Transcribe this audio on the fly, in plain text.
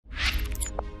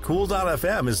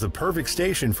Cool.fm is the perfect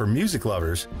station for music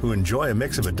lovers who enjoy a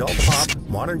mix of adult pop,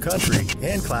 modern country,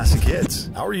 and classic hits.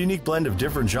 Our unique blend of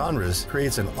different genres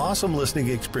creates an awesome listening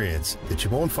experience that you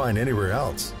won't find anywhere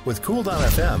else. With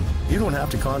Cool.fm, you don't have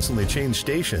to constantly change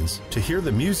stations to hear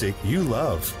the music you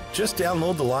love. Just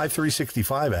download the Live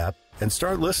 365 app and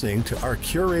start listening to our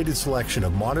curated selection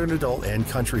of modern adult and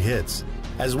country hits,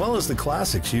 as well as the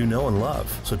classics you know and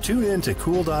love. So tune in to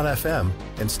Cool.fm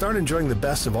and start enjoying the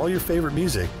best of all your favorite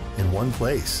music in one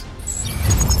place.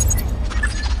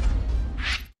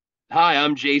 Hi,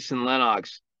 I'm Jason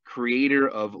Lenox, creator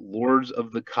of Lords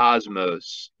of the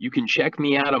Cosmos. You can check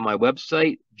me out on my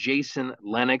website,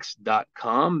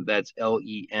 jasonlenox.com. That's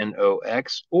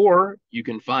Lenox. Or you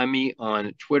can find me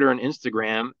on Twitter and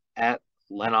Instagram at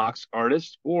Lenox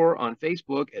Artist, or on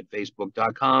Facebook at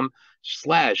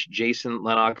facebook.com/Jason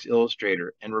Lenox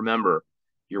Illustrator. And remember,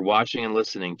 you're watching and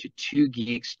listening to Two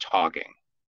Geeks Talking.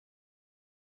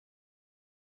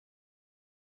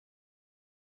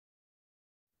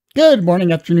 Good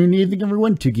morning, afternoon, evening,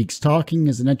 everyone. Two Geeks Talking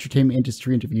is an entertainment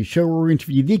industry interview show where we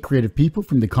interview the creative people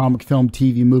from the comic, film,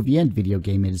 TV, movie, and video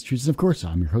game industries. And of course,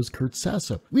 I'm your host, Kurt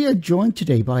Sasso. We are joined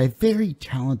today by a very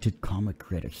talented comic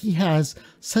creator. He has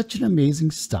such an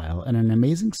amazing style and an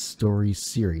amazing story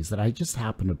series that I just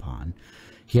happened upon.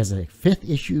 He has a 5th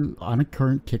issue on a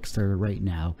current Kickstarter right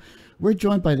now. We're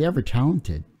joined by the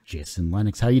ever-talented Jason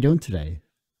Lenox. How are you doing today?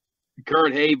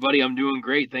 Kurt, hey, buddy, I'm doing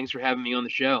great. Thanks for having me on the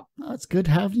show. Oh, it's good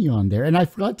having you on there. And I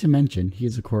forgot to mention, he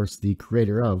is, of course, the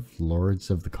creator of Lords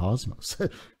of the Cosmos,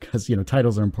 because,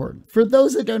 titles are important. For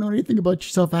those that don't know anything about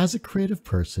yourself as a creative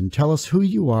person, tell us who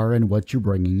you are and what you're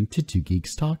bringing to Two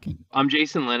Geeks Talking. I'm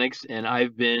Jason Lenox, and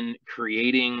I've been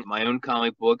creating my own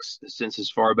comic books since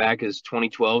as far back as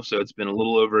 2012, so it's been a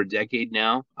little over a decade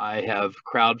now. I have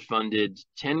crowdfunded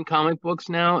 10 comic books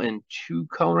now, and 2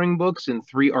 coloring books and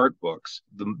 3 art books.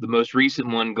 The most recent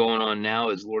one going on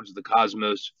now is Lords of the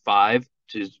Cosmos 5.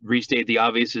 To restate the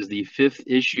obvious, is the 5th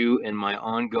issue in my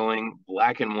ongoing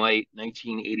black and white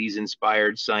 1980s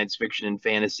inspired science fiction and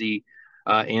fantasy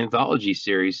anthology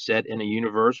series set in a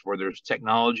universe where there's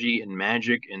technology and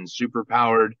magic and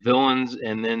superpowered villains,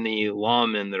 and then the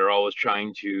lawmen that are always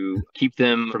trying to keep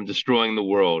them from destroying the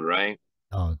world, right?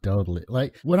 Oh, totally.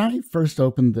 Like when I first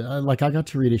opened, I got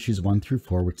to read issues 1 through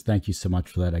 4, which thank you so much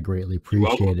for that. I greatly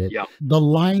appreciate it. Yeah. The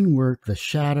line work, the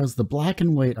shadows, the black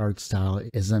and white art style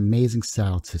is an amazing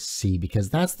style to see, because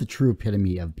that's the true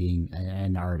epitome of being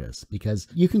an artist, because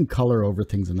you can color over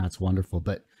things and that's wonderful,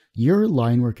 but your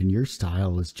line work and your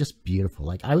style is just beautiful.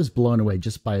 Like I was blown away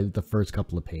just by the first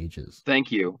couple of pages.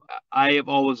 Thank you. I have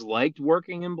always liked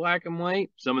working in black and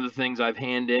white. Some of the things I've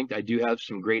hand inked, I do have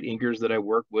some great inkers that I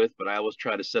work with, but I always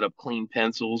try to set up clean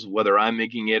pencils, whether I'm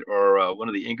inking it or one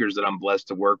of the inkers that I'm blessed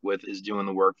to work with is doing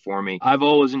the work for me. I've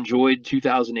always enjoyed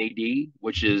 2000 AD,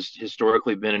 which has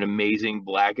historically been an amazing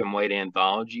black and white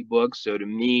anthology book. So to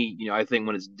me, I think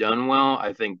when it's done well,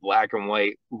 I think black and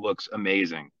white looks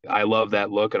amazing. I love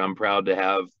that look, and I'm proud to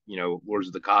have, Lords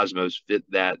of the Cosmos fit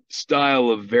that style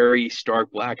of very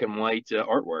stark black and white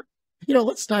artwork.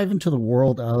 Let's dive into the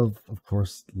world of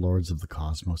course, Lords of the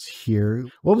Cosmos here.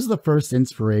 What was the first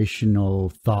inspirational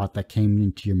thought that came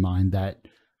into your mind that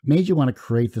made you want to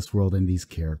create this world and these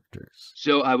characters?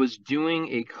 So I was doing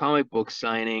a comic book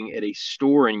signing at a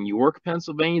store in York,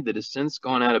 Pennsylvania that has since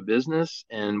gone out of business.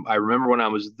 And I remember when I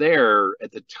was there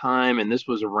at the time, and this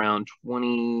was around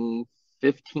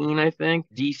 2015, I think,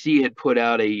 DC had put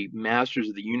out a Masters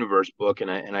of the Universe book, and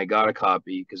I got a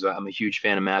copy because I'm a huge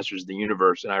fan of Masters of the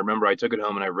Universe. And I remember I took it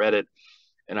home and I read it,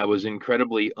 and I was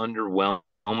incredibly underwhelmed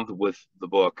with the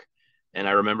book. And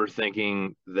I remember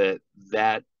thinking that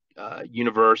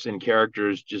universe and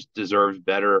characters just deserved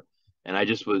better. And I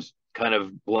just was kind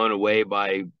of blown away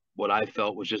by what I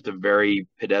felt was just a very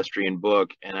pedestrian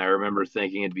book. And I remember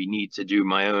thinking it'd be neat to do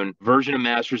my own version of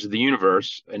Masters of the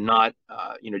Universe, and not,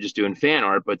 just doing fan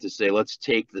art, but to say, let's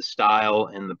take the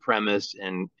style and the premise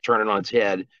and turn it on its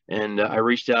head. And I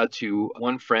reached out to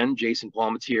one friend, Jason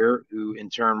Palmatier, who in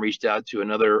turn reached out to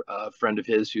another friend of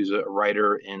his who's a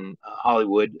writer in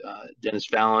Hollywood, Dennis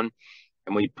Fallon.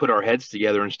 And we put our heads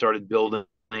together and started building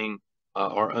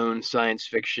our own science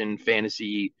fiction,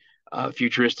 fantasy,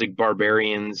 futuristic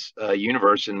barbarians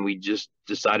universe. And we just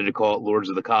decided to call it Lords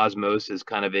of the Cosmos as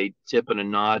kind of a tip and a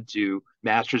nod to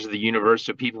Masters of the Universe,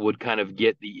 so people would kind of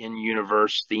get the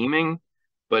in-universe theming,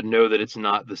 but know that it's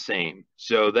not the same.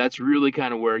 So that's really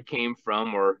kind of where it came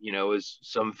from. Or, as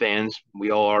some fans, we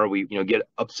all are, we, get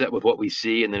upset with what we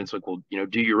see, and then it's like, well,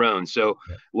 do your own. So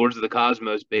Lords of the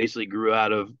Cosmos basically grew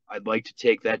out of, I'd like to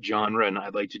take that genre and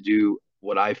I'd like to do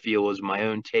what I feel is my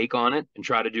own take on it and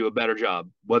try to do a better job.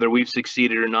 Whether we've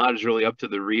succeeded or not is really up to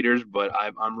the readers, but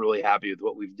I'm really happy with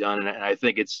what we've done. And I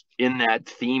think it's in that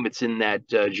theme, it's in that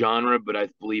genre, but I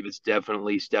believe it's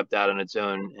definitely stepped out on its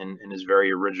own and is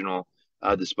very original,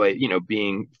 despite,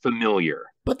 being familiar.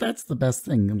 But that's the best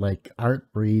thing. Like,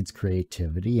 art breeds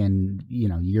creativity, and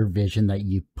your vision that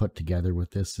you put together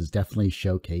with this is definitely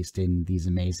showcased in these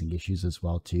amazing issues as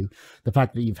well too. The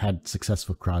fact that you've had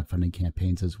successful crowdfunding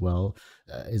campaigns as well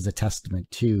is a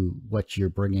testament to what you're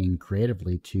bringing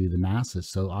creatively to the masses.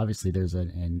 So obviously there's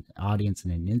an audience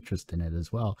and an interest in it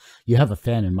as well. You have a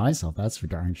fan in myself, that's for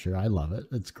darn sure. I love it.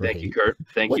 It's great. Thank you, Kurt.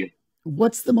 Thank you.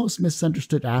 What's the most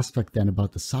misunderstood aspect then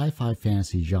about the sci-fi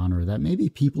fantasy genre that maybe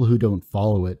people who don't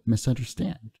follow it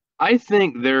misunderstand? I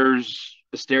think there's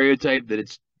a stereotype that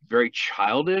it's very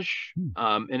childish,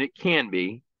 and it can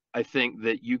be. I think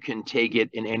that you can take it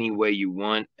in any way you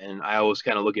want. And I always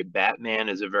kind of look at Batman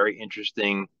as a very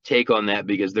interesting take on that,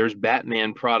 because there's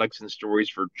Batman products and stories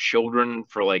for children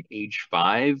for like age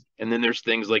 5. And then there's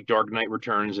things like Dark Knight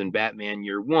Returns and Batman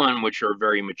Year One, which are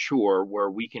very mature,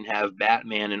 where we can have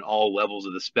Batman in all levels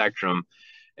of the spectrum.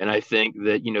 And I think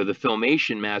that, the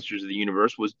Filmation Masters of the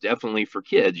Universe was definitely for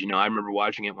kids. I remember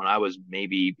watching it when I was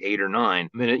maybe 8 or 9.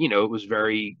 I mean, it was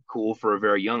very cool for a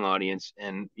very young audience.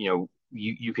 And,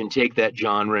 you can take that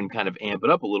genre and kind of amp it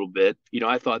up a little bit.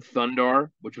 I thought Thundar,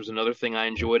 which was another thing I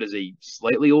enjoyed as a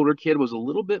slightly older kid, was a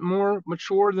little bit more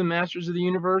mature than Masters of the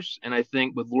Universe. And I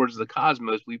think with Lords of the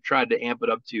Cosmos, we've tried to amp it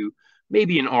up to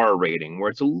maybe an R rating, where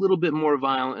it's a little bit more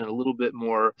violent and a little bit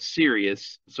more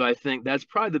serious. So I think that's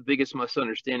probably the biggest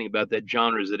misunderstanding about that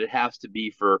genre, is that it has to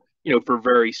be for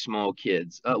very small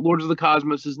kids. Lords of the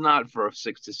Cosmos is not for a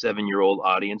 6 to 7-year-old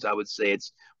audience. I would say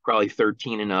it's probably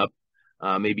 13 and up.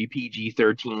 Maybe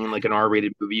PG-13, like an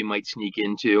R-rated movie you might sneak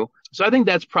into. So I think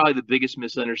that's probably the biggest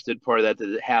misunderstood part of that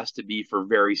it has to be for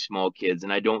very small kids.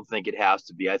 And I don't think it has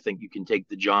to be. I think you can take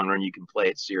the genre and you can play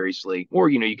it seriously, or,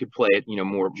 you could play it,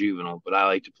 more juvenile. But I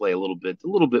like to play a little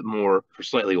bit more for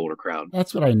slightly older crowd.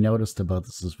 That's what I noticed about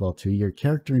this as well too. Your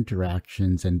character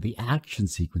interactions and the action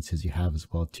sequences you have as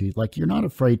well too. Like, you're not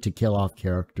afraid to kill off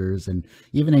characters, and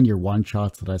even in your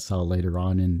one-shots that I saw later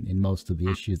on in most of the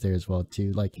issues there as well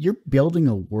too. Like, you're building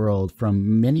a world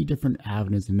from many different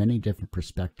avenues and many different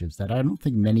perspectives that I don't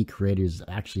think many creators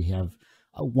actually have,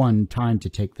 one, time to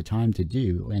take the time to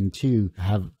do, and two,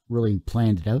 have really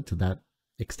planned it out to that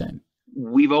extent.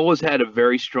 We've always had a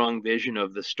very strong vision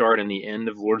of the start and the end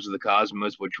of Lords of the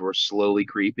Cosmos, which we're slowly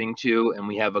creeping to. And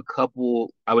we have a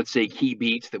couple, I would say, key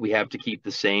beats that we have to keep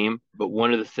the same. But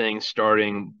one of the things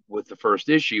starting with the first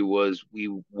issue was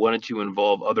we wanted to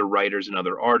involve other writers and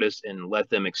other artists and let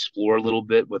them explore a little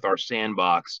bit with our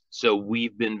sandbox. So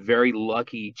we've been very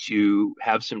lucky to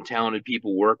have some talented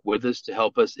people work with us to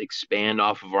help us expand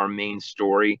off of our main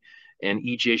story. And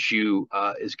each issue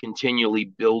is continually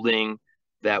building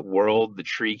that world. The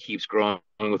tree keeps growing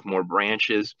with more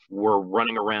branches. We're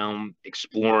running around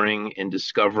exploring and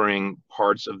discovering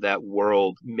parts of that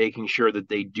world, making sure that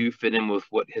they do fit in with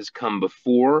what has come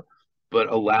before,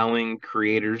 but allowing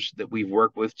creators that we've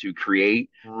worked with to create,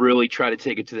 really try to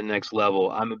take it to the next level.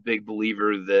 I'm a big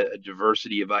believer that a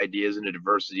diversity of ideas and a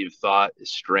diversity of thought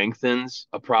strengthens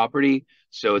a property.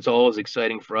 So it's always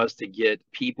exciting for us to get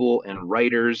people and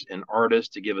writers and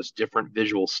artists to give us different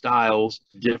visual styles,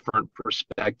 different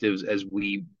perspectives as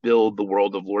we build the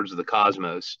world of Lords of the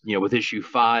Cosmos. With issue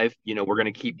 5, we're going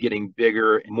to keep getting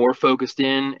bigger and more focused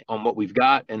in on what we've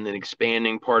got, and then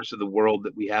expanding parts of the world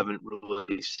that we haven't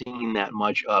really seen that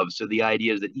much of. So the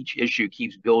idea is that each issue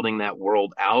keeps building that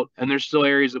world out, and there's still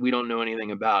areas that we don't know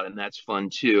anything about, and that's fun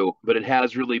too. But it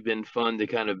has really been fun to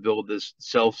kind of build this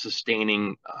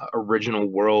self-sustaining original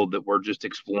world that we're just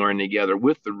exploring together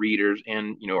with the readers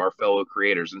and our fellow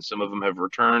creators. And some of them have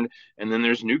returned, and then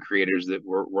there's new creators that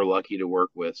we're lucky to work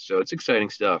with. So it's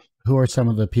exciting stuff. Who are some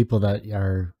of the people that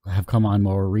have come on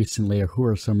more recently, or who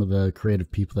are some of the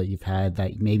creative people that you've had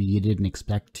that maybe you didn't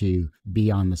expect to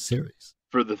be on the series?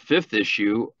 For the 5th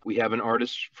issue, we have an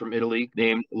artist from Italy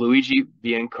named Luigi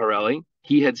Biancarelli.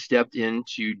 He had stepped in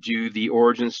to do the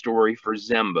origin story for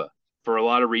Zemba. For a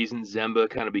lot of reasons, Zemba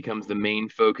kind of becomes the main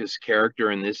focus character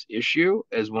in this issue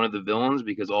as one of the villains,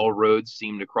 because all roads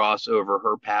seem to cross over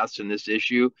her paths in this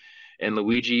issue. And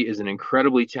Luigi is an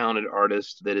incredibly talented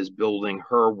artist that is building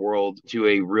her world to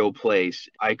a real place.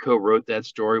 I co-wrote that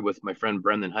story with my friend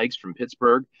Brendan Hikes from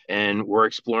Pittsburgh, and we're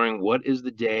exploring what is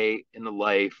the day in the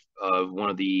life of one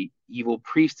of the evil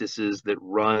priestesses that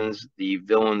runs the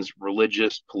villain's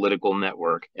religious political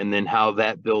network, and then how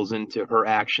that builds into her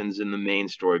actions in the main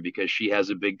story, because she has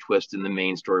a big twist in the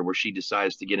main story where she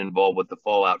decides to get involved with the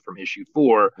fallout from issue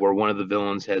 4, where one of the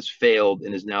villains has failed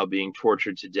and is now being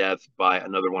tortured to death by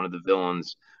another one of the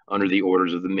villains under the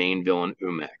orders of the main villain,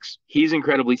 Umex. He's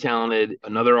incredibly talented.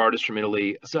 Another artist from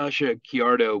Italy, Sasha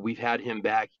Chiardo, we've had him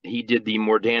back. He did the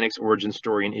Mordanix origin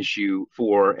story in issue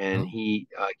 4, and he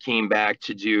came back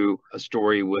to do a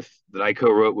story that I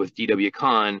co-wrote with D.W.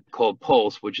 Kahn called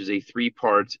Pulse, which is a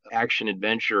 3-part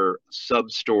action-adventure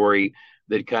sub-story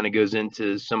that kind of goes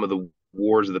into some of the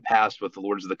wars of the past with the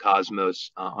Lords of the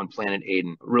Cosmos on planet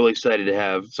Aiden. Really excited to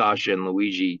have Sasha and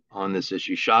Luigi on this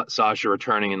issue. Sasha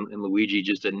returning, and Luigi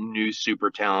just a new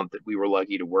super talent that we were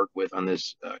lucky to work with on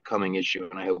this coming issue,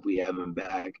 and I hope we have him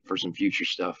back for some future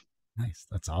stuff. Nice.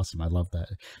 That's awesome. I love that.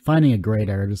 Finding a great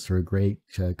artist or a great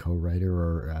co-writer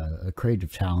or a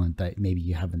creative talent that maybe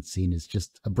you haven't seen is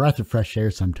just a breath of fresh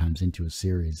air sometimes into a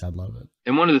series. I love it.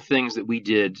 And one of the things that we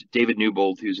did, David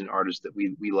Newbold, who's an artist that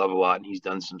we love a lot, and he's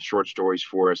done some short stories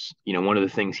for us. You know, one of the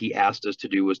things he asked us to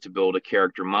do was to build a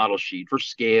character model sheet for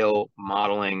scale,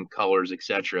 modeling, colors,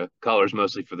 etc. Colors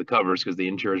mostly for the covers because the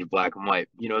interiors are black and white.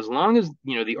 You know, as long as,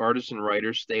 you know, the artists and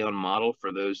writers stay on model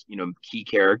for those, you know, key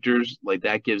characters, like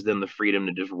that gives them the freedom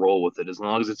to just roll with it. As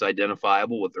long as it's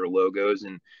identifiable with their logos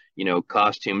and, you know,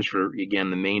 costumes for,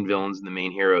 again, the main villains and the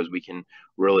main heroes, we can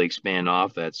really expand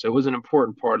off that. So it was an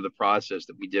important part of the process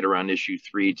that we did around issue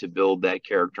 3 to build that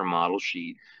character model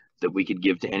sheet that we could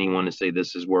give to anyone to say,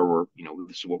 this is where we're, you know,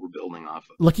 this is what we're building off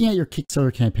of. Looking at your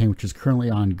Kickstarter campaign, which is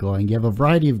currently ongoing, you have a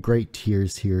variety of great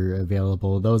tiers here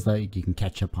available, those that you can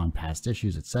catch up on past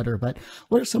issues, etc. But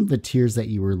what are some of the tiers that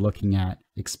you were looking at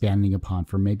expanding upon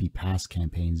for maybe past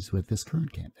campaigns with this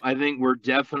current campaign? I think we're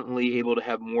definitely able to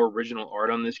have more original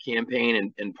art on this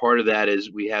campaign, and part of that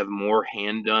is we have more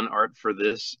hand-done art for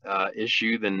this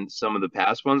issue than some of the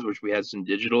past ones, which we had some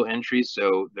digital entries.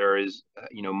 So there is,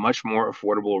 you know, much more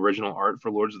affordable original art for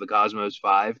Lords of the Cosmos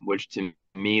 5, which to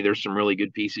me, there's some really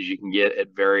good pieces you can get at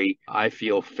very, I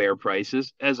feel, fair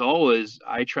prices. As always,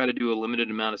 I try to do a limited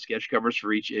amount of sketch covers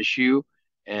for each issue.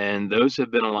 And those have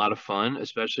been a lot of fun,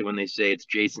 especially when they say it's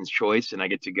Jason's choice and I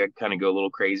get to kind of go a little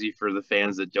crazy for the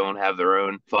fans that don't have their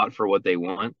own thought for what they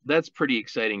want. That's pretty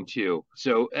exciting too.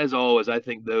 So as always, I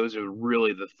think those are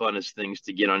really the funnest things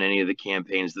to get on any of the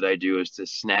campaigns that I do, is to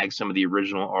snag some of the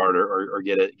original art or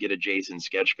get a Jason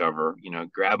sketch cover, you know,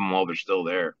 grab them while they're still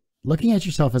there. Looking at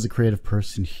yourself as a creative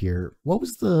person here, what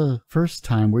was the first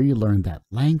time where you learned that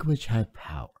language had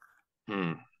power?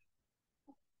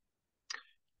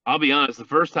 I'll be honest, the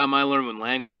first time I learned when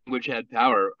language had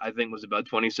power, I think was about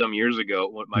 20 some years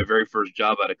ago, my very first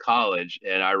job out of college.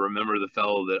 And I remember the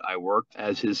fellow that I worked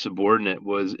as his subordinate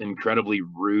was incredibly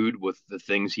rude with the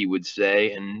things he would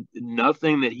say, and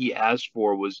nothing that he asked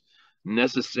for was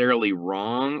necessarily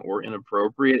wrong or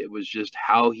inappropriate. It was just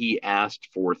how he asked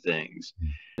for things.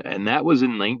 And that was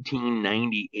in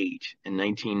 1998 and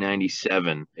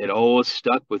 1997. It always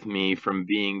stuck with me from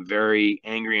being very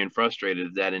angry and frustrated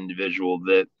at that individual,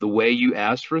 that the way you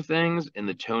ask for things and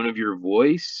the tone of your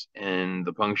voice and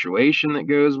the punctuation that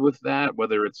goes with that,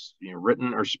 whether it's, you know,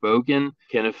 written or spoken,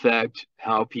 can affect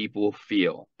how people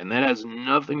feel. And that has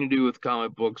nothing to do with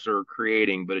comic books or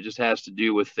creating, but it just has to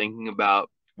do with thinking about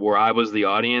where I was the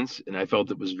audience, and I felt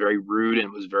it was very rude and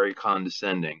it was very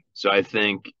condescending. So I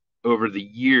think over the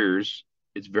years,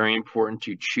 it's very important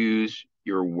to choose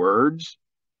your words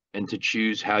and to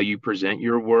choose how you present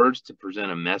your words to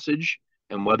present a message.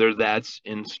 And whether that's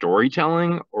in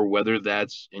storytelling or whether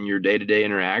that's in your day-to-day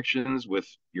interactions with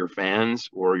your fans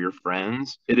or your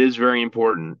friends, it is very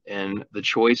important. And the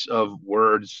choice of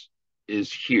words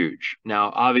is huge.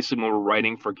 Now, obviously, when we're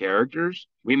writing for characters,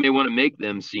 we may want to make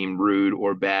them seem rude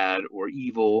or bad or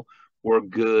evil or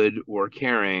good or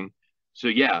caring. So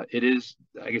yeah, it is,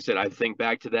 like I said, I think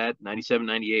back to that 97,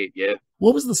 98. Yeah.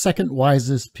 What was the second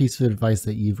wisest piece of advice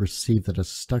that you've received that has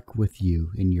stuck with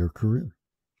you in your career?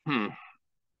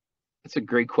 That's a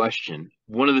great question.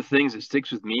 One of the things that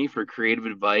sticks with me for creative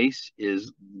advice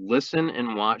is listen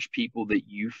and watch people that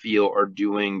you feel are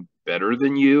doing better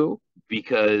than you,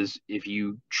 because if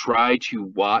you try to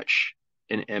watch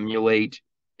and emulate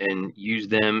and use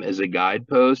them as a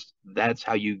guidepost, that's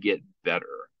how you get better.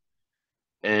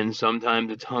 And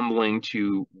sometimes it's humbling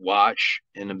to watch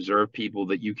and observe people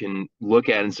that you can look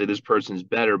at and say, this person's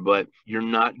better, but you're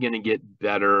not going to get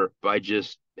better by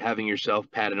just having yourself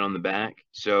patted on the back.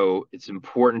 So it's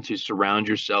important to surround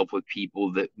yourself with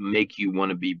people that make you want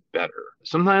to be better.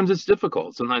 sometimes it's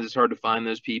difficult. Sometimes it's hard to find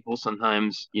those people.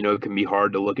 Sometimes, it can be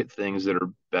hard to look at things that are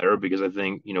better because I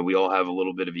think, we all have a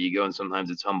little bit of ego, and sometimes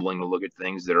it's humbling to look at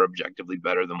things that are objectively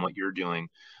better than what you're doing,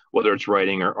 whether it's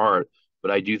writing or art.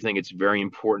 But I do think it's very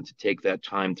important to take that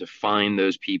time to find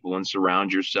those people and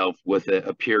surround yourself with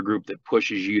a peer group that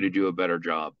pushes you to do a better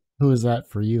job. Who is that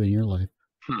for you in your life?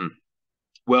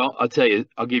 Well, I'll tell you,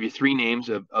 I'll give you three names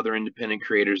of other independent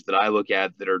creators that I look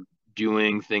at that are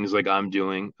doing things like I'm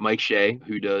doing. Mike Shea,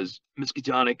 who does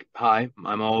Miskatonic High.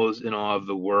 I'm always in awe of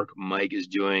the work Mike is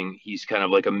doing. He's kind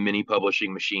of like a mini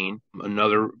publishing machine.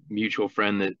 Another mutual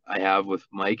friend that I have with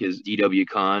Mike is DW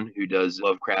Khan, who does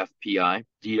Lovecraft PI.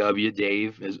 DW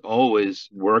Dave is always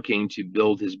working to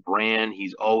build his brand.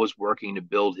 He's always working to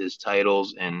build his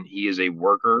titles, and he is a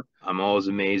worker. I'm always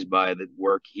amazed by the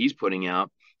work he's putting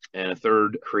out. And a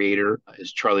third creator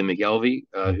is Charlie McElvey,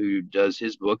 who does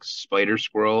his book, Spider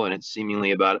Squirrel, and it's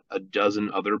seemingly about a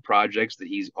dozen other projects that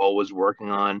he's always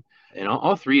working on. And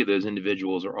all three of those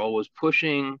individuals are always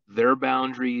pushing their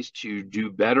boundaries to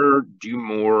do better, do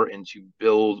more, and to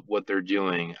build what they're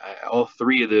doing. All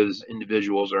three of those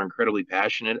individuals are incredibly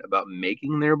passionate about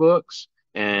making their books.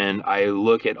 And I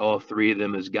look at all three of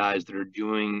them as guys that are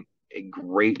doing a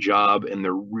great job, and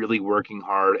they're really working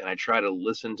hard, and I try to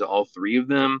listen to all three of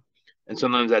them. And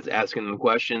sometimes that's asking them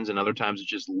questions, and other times it's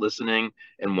just listening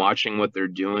and watching what they're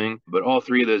doing. But all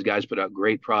three of those guys put out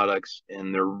great products,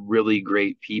 and they're really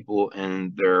great people,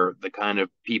 and they're the kind of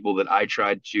people that I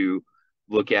tried to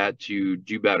look at to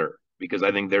do better, because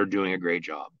I think they're doing a great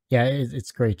job. Yeah,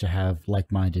 it's great to have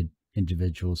like-minded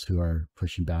individuals who are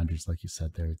pushing boundaries, like you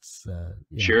said there. It's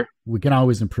Sure. We can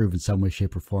always improve in some way,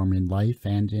 shape, or form in life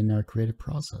and in our creative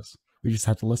process. We just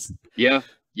have to listen. Yeah,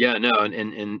 no,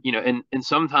 and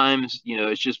sometimes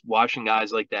it's just watching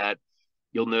guys like that.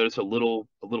 You'll notice a little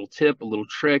tip, a little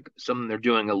trick, something they're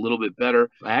doing a little bit better.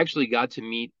 I actually got to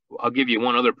meet. I'll give you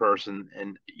one other person,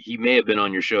 and he may have been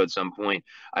on your show at some point.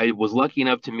 I was lucky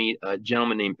enough to meet a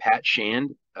gentleman named Pat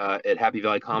Shand at Happy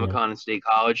Valley Comic-Con in State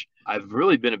College. I've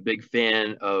really been a big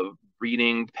fan of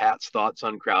reading Pat's thoughts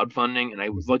on crowdfunding, and I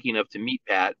was lucky enough to meet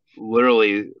Pat.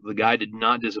 Literally, the guy did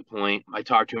not disappoint. I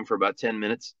talked to him for about 10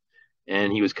 minutes,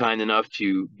 and he was kind enough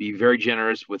to be very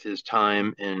generous with his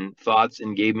time and thoughts,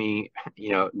 and gave me,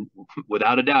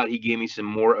 without a doubt, he gave me some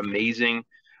more amazing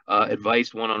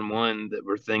advice one-on-one that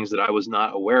were things that I was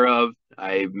not aware of.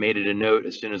 I made it a note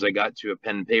as soon as I got to a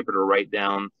pen and paper to write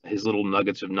down his little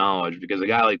nuggets of knowledge, because a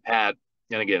guy like Pat,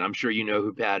 and again, I'm sure you know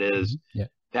who Pat is. Yeah.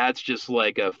 Pat's just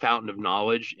like a fountain of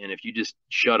knowledge. And if you just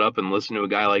shut up and listen to a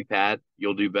guy like Pat,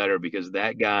 you'll do better, because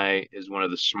that guy is one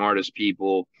of the smartest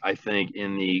people, I think,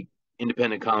 in the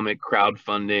independent comic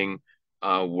crowdfunding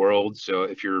world. So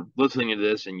if you're listening to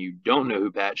this and you don't know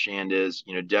who Pat Shand is,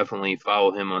 definitely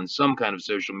follow him on some kind of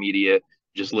social media.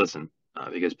 Just listen,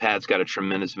 because Pat's got a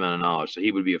tremendous amount of knowledge. So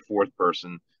he would be a fourth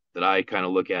person that I kind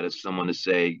of look at as someone to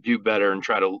say, do better and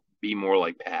try to be more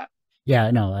like Pat.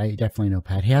 Yeah, no, I definitely know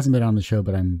Pat. He hasn't been on the show,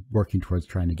 but I'm working towards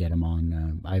trying to get him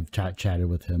on. I've chatted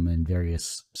with him in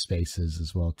various spaces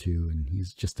as well, too, and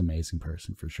he's just an amazing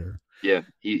person for sure. Yeah,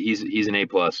 he's an A+.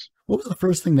 What was the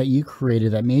first thing that you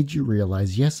created that made you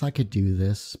realize, yes, I could do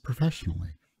this professionally?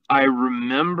 I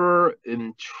remember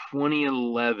in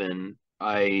 2011,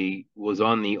 I was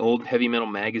on the old Heavy Metal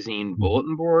Magazine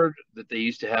bulletin board that they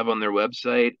used to have on their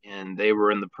website, and they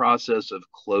were in the process of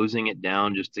closing it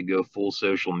down just to go full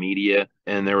social media.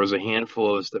 And there was a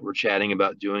handful of us that were chatting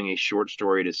about doing a short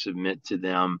story to submit to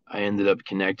them. I ended up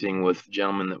connecting with a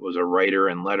gentleman that was a writer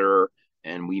and letterer,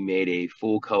 and we made a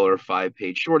full color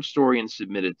 5-page short story and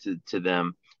submitted to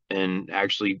them, and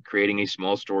actually creating a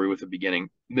small story with a beginning,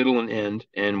 middle, and end.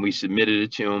 And we submitted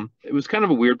it to them. It was kind of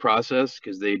a weird process,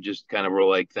 because they just kind of were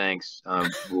like, thanks.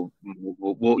 We'll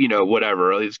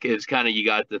whatever. It's kind of, you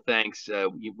got the thanks.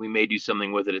 We may do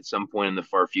something with it at some point in the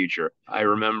far future. I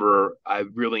remember I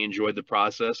really enjoyed the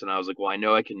process, and I was like, well, I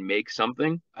know I can make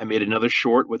something. I made another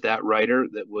short with that writer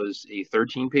that was a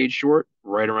 13-page short.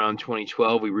 Right around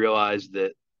 2012, we realized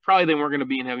that probably they weren't going to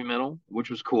be in heavy metal, which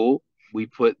was cool. We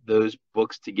put those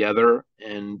books together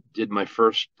and did my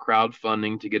first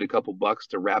crowdfunding to get a couple bucks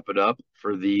to wrap it up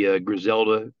for the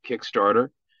Griselda Kickstarter,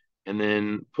 and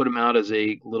then put them out as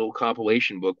a little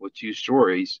compilation book with 2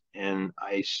 stories. And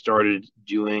I started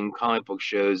doing comic book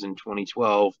shows in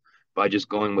 2012 by just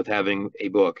going with having a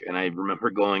book. And I remember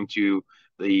going to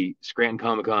the Scranton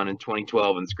Comic-Con in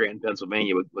 2012 in Scranton,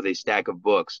 Pennsylvania with a stack of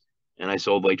books, and I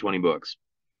sold like 20 books.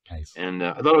 Nice. And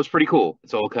I thought it was pretty cool.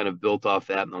 It's all kind of built off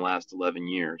that in the last 11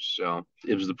 years. So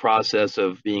it was the process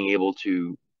of being able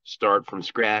to start from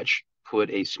scratch, put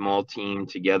a small team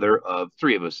together of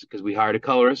 3 of us, because we hired a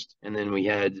colorist, and then we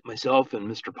had myself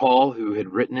and Mr. Paul, who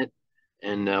had written it,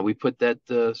 and we put that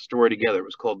story together. It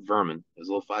was called Vermin. It was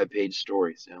a little 5-page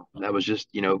story. So that was just,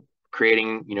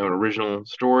 creating, an original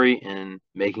story and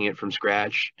making it from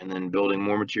scratch, and then building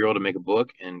more material to make a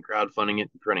book and crowdfunding it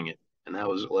and printing it. And that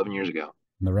was 11 years ago.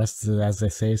 And the rest, as they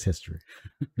say, is history.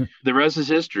 The rest is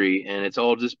history, and it's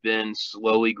all just been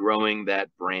slowly growing that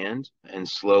brand and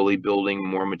slowly building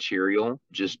more material,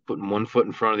 just putting one foot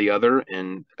in front of the other,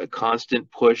 and a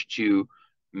constant push to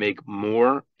make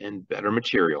more and better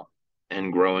material,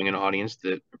 and growing an audience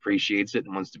that appreciates it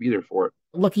and wants to be there for it.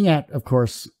 Looking at, of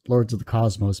course, Lords of the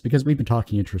Cosmos, because we've been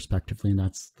talking introspectively, and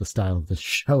that's the style of this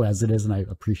show as it is, and I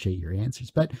appreciate your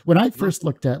answers. But when I first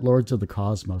looked at Lords of the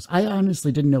Cosmos, I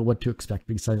honestly didn't know what to expect,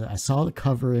 because I saw the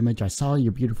cover image, I saw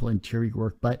your beautiful interior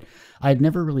work, but I'd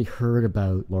never really heard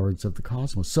about Lords of the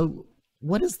Cosmos. So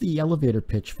what is the elevator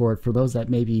pitch for it, for those that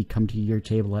maybe come to your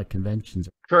table at conventions?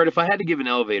 Kurt, if I had to give an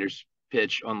elevator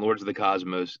pitch on Lords of the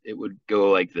Cosmos, it would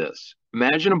go like this.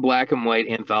 Imagine a black and white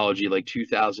anthology like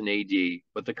 2000 AD,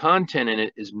 but the content in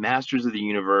it is Masters of the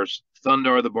Universe,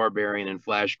 Thundar the Barbarian, and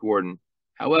Flash Gordon.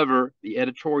 However, the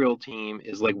editorial team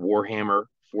is like Warhammer,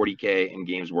 40K, and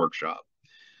Games Workshop.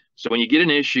 So when you get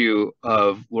an issue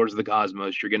of Lords of the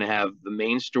Cosmos, you're going to have the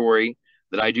main story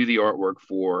that I do the artwork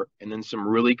for, and then some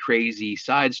really crazy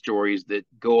side stories that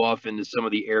go off into some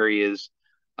of the areas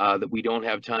that we don't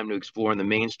have time to explore in the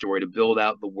main story to build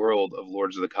out the world of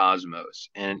Lords of the Cosmos.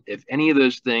 And if any of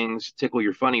those things tickle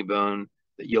your funny bone,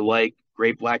 that you like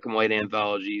great black and white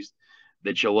anthologies,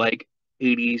 that you like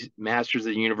 80s Masters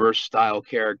of the Universe style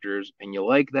characters, and you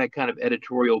like that kind of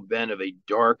editorial bent of a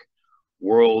dark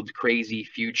world, crazy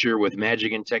future with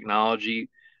magic and technology,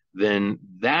 then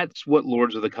that's what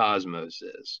Lords of the Cosmos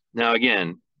is. Now,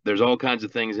 again, there's all kinds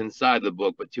of things inside the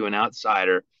book, but to an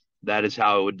outsider, that is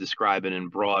how I would describe it in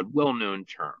broad, well-known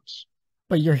terms.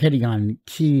 But you're hitting on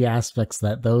key aspects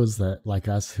that those that, like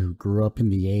us, who grew up in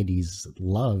the 80s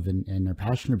love and are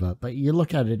passionate about. But you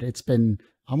look at it, it's been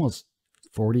almost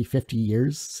 40, 50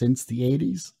 years since the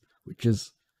 80s, which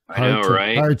is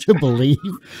hard to believe.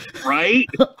 Right?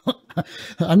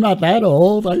 I'm not that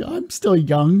old. I'm still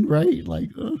young, right?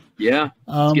 Yeah,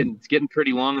 it's getting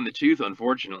pretty long in the tooth,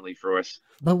 unfortunately, for us.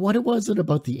 But what was it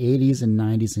about the 80s and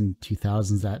 90s and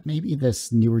 2000s that maybe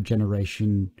this newer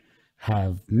generation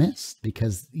have missed?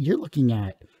 Because you're looking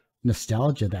at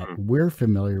nostalgia that we're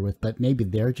familiar with, but maybe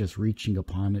they're just reaching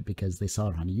upon it because they saw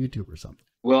it on YouTube or something.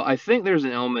 Well, I think there's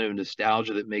an element of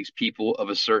nostalgia that makes people of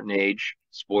a certain age,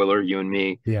 spoiler, you and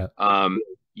me,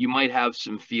 you might have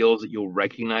some feels that you'll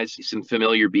recognize, some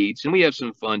familiar beats, and we have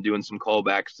some fun doing some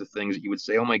callbacks to things that you would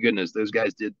say, oh my goodness, those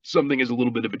guys did something as a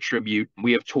little bit of a tribute.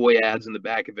 We have toy ads in the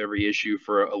back of every issue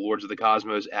for a Lords of the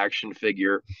Cosmos action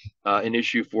figure. In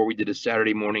issue 4, we did a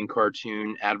Saturday morning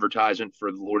cartoon advertisement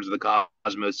for the Lords of the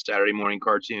Cosmos Saturday morning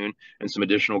cartoon, and some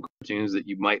additional cartoons that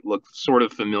you might look sort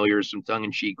of familiar, some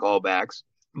tongue-in-cheek callbacks.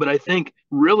 But I think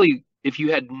really, if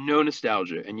you had no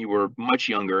nostalgia and you were much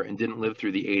younger and didn't live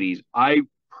through the 80s, I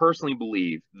personally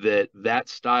believe that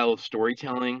style of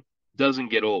storytelling doesn't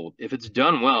get old. If it's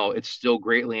done well, it's still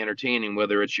greatly entertaining,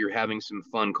 whether it's you're having some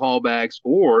fun callbacks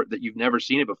or that you've never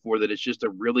seen it before, that it's just a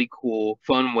really cool,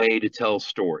 fun way to tell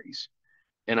stories.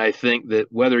 And I think that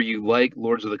whether you like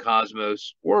Lords of the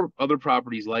Cosmos or other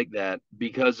properties like that,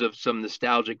 because of some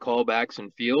nostalgic callbacks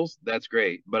and feels, that's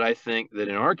great. But I think that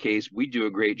in our case, we do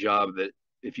a great job that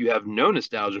if you have no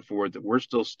nostalgia for it, that we're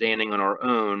still standing on our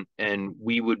own and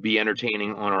we would be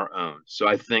entertaining on our own. So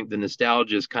I think the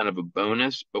nostalgia is kind of a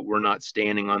bonus, but we're not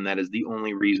standing on that as the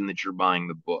only reason that you're buying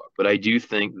the book. But I do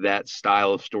think that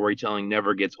style of storytelling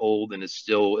never gets old and is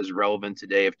still as relevant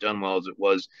today, if done well, as it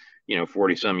was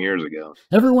 40 some years ago.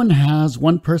 Everyone has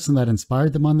one person that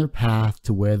inspired them on their path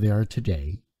to where they are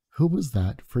today. Who was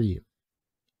that for you?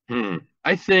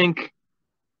 I think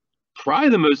probably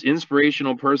the most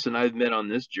inspirational person I've met on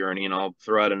this journey, and I'll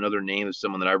throw out another name of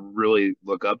someone that I really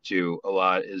look up to a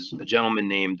lot, is a gentleman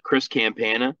named Chris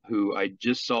Campana, who I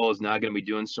just saw is now going to be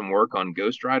doing some work on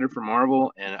Ghost Rider for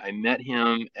Marvel. And I met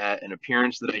him at an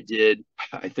appearance that I did,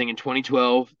 I think in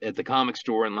 2012, at the comic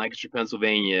store in Lancaster,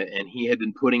 Pennsylvania. And he had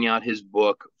been putting out his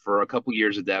book for a couple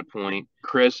years at that point.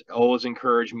 Chris always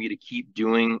encouraged me to keep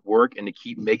doing work and to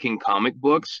keep making comic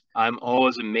books. I'm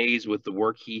always amazed with the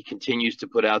work he continues to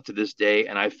put out to this day.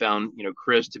 And I found,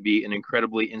 Chris to be an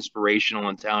incredibly inspirational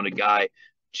and talented guy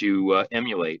to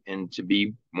emulate and to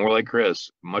be more like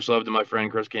Chris. Much love to my friend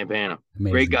Chris Campana.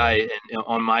 Amazing. Great guy. And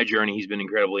on my journey, he's been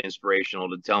incredibly inspirational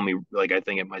to tell me, I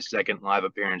think at my second live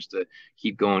appearance, to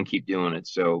keep going, keep doing it.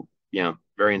 So yeah,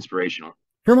 very inspirational.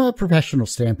 From a professional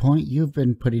standpoint, you've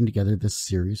been putting together this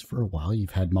series for a while.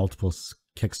 You've had multiple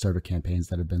Kickstarter campaigns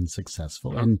that have been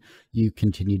successful, and you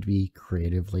continue to be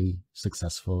creatively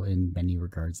successful in many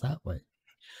regards that way.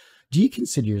 Do you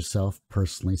consider yourself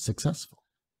personally successful?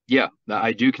 Yeah,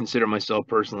 I do consider myself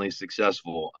personally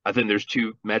successful. I think there's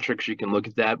two metrics you can look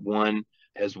at that. One,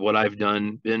 has what I've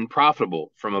done been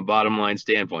profitable from a bottom line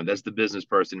standpoint? That's the business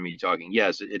person in me talking.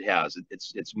 Yes, it has.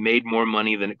 It's made more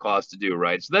money than it costs to do,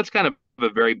 right? So that's kind of a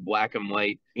very black and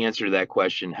white answer to that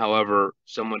question. However,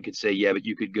 someone could say, yeah, but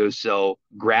you could go sell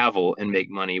gravel and make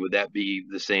money. Would that be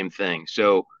the same thing?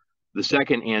 So the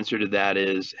second answer to that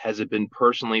is, has it been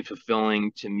personally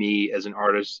fulfilling to me as an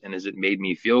artist, and has it made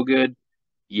me feel good?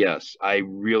 Yes, I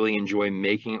really enjoy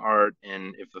making art.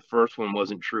 And if the first one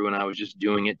wasn't true and I was just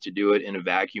doing it to do it in a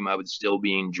vacuum, I would still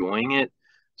be enjoying it.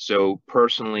 So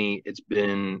personally, it's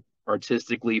been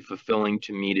artistically fulfilling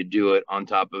to me to do it on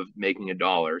top of making a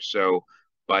dollar. So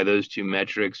by those two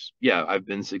metrics, yeah, I've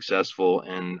been successful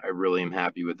and I really am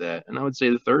happy with that. And I would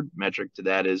say the third metric to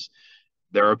that is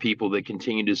there are people that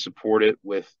continue to support it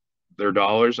with their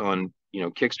dollars on,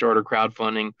 Kickstarter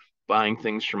crowdfunding, buying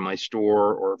things from my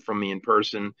store or from me in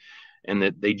person, and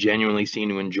that they genuinely seem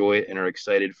to enjoy it and are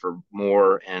excited for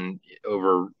more. And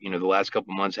over, the last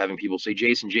couple of months, having people say,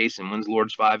 Jason, when's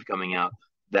Lords 5 coming out?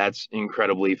 That's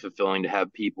incredibly fulfilling to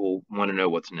have people want to know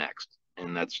what's next.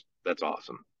 And that's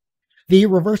awesome. The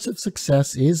reverse of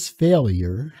success is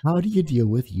failure. How do you deal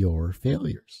with your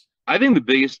failures? I think the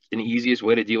biggest and easiest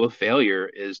way to deal with failure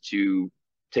is to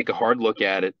take a hard look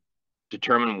at it,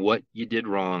 determine what you did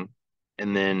wrong,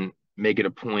 and then make it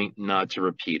a point not to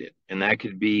repeat it. And that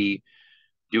could be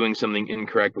doing something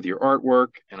incorrect with your artwork.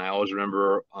 And I always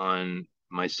remember on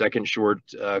my second short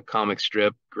comic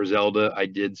strip, Griselda, I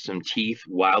did some teeth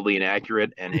wildly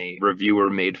inaccurate, and a reviewer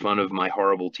made fun of my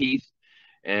horrible teeth.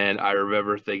 And I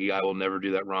remember thinking, I will never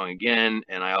do that wrong again.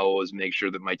 And I always make sure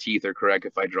that my teeth are correct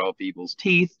if I draw people's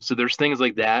teeth. So there's things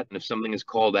like that. And if something is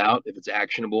called out, if it's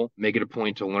actionable, make it a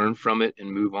point to learn from it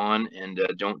and move on, and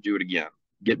don't do it again.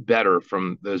 Get better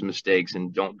from those mistakes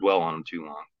and don't dwell on them too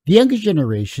long. The younger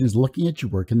generation is looking at your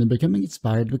work and then becoming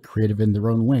inspired to be creative in their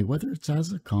own way, whether it's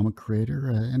as a comic creator,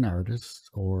 an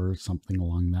artist, or something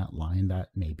along that line that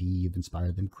maybe you've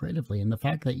inspired them creatively. And the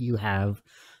fact that you have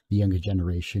the younger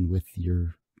generation with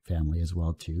your family as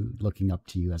well, too, looking up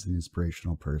to you as an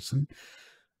inspirational person,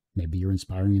 maybe you're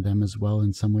inspiring them as well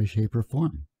in some way, shape, or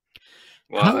form.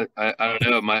 Well, I don't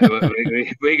know.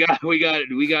 We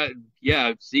got.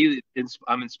 Yeah, see,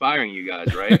 I'm inspiring you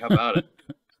guys, right? How about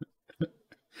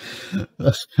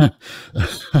it?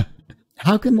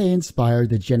 How can they inspire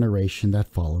the generation that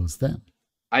follows them?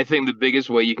 I think the biggest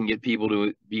way you can get people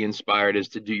to be inspired is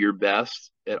to do your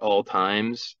best at all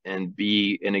times and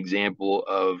be an example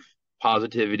of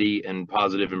positivity and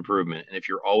positive improvement. And if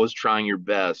you're always trying your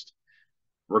best,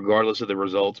 regardless of the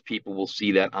results, people will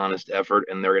see that honest effort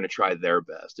and they're going to try their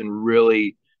best. And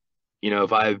really,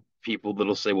 if I have people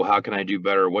that'll say, well, how can I do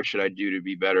better? What should I do to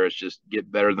be better? It's just get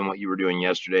better than what you were doing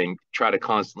yesterday and try to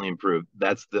constantly improve.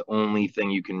 That's the only thing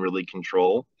you can really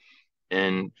control,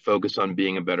 and focus on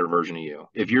being a better version of you.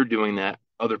 If you're doing that,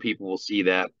 other people will see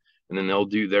that, and then they'll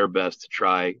do their best to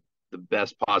try the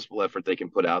best possible effort they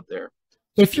can put out there.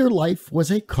 If your life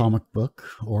was a comic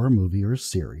book or a movie or a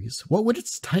series, what would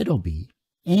its title be?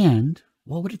 And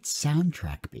what would its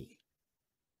soundtrack be?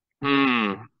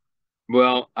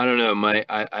 Well, I don't know.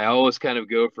 I always kind of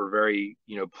go for very,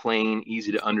 plain,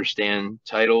 easy to understand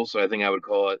titles. So I think I would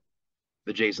call it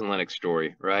The Jason Lenox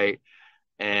Story, right?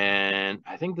 And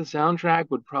I think the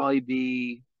soundtrack would probably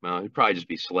be, well, it'd probably just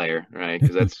be Slayer, right?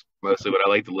 Because that's mostly what I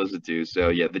like to listen to. So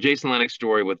yeah, The Jason Lenox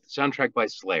Story with the soundtrack by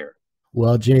Slayer.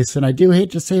 Well, Jason, I do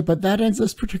hate to say it, but that ends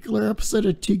this particular episode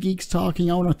of Two Geeks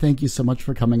Talking. I want to thank you so much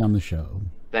for coming on the show.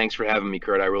 Thanks for having me,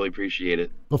 Kurt. I really appreciate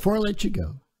it. Before I let you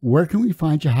go, where can we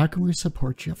find you? How can we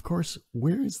support you? Of course,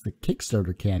 where is the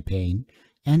Kickstarter campaign,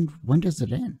 and when does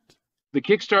it end? The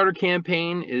Kickstarter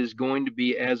campaign is going to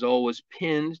be, as always,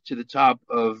 pinned to the top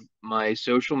of my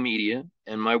social media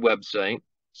and my website.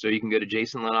 So you can go to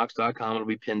jasonlenox.com. It'll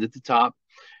be pinned at the top.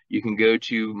 You can go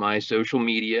to my social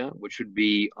media, which would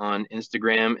be on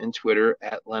Instagram and Twitter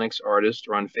at Lenox Artist,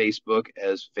 or on Facebook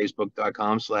as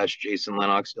facebook.com/Jason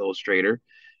Lenox Illustrator.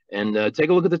 And take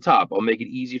a look at the top. I'll make it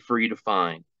easy for you to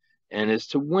find. And as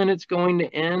to when it's going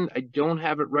to end, I don't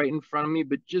have it right in front of me,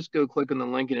 but just go click on the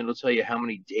link and it'll tell you how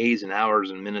many days and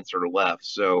hours and minutes are left.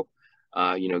 So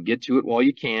get to it while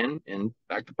you can and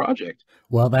back to project.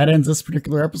 Well, that ends this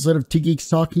particular episode of Two Geeks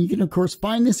Talking. You can, of course,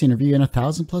 find this interview and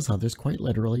 1,000+ others, quite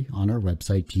literally, on our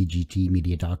website,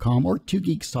 tgtmedia.com or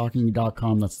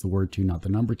twogeekstalking.com. That's the word two, not the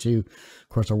number two. Of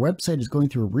course, our website is going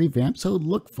through a revamp, so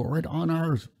look for it on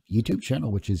our YouTube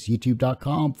channel, which is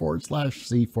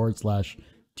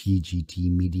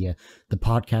youtube.com/c/TGT The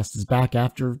podcast is back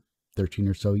after 13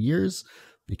 or so years,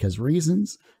 because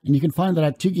reasons, and you can find that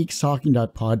at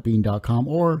twogeekstalking.podbean.com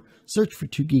or search for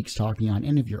Two Geeks Talking on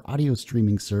any of your audio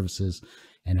streaming services.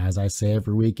 And as I say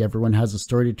every week, everyone has a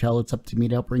story to tell. It's up to me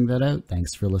to help bring that out.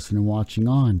 Thanks for listening and watching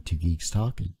on Two Geeks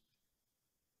Talking.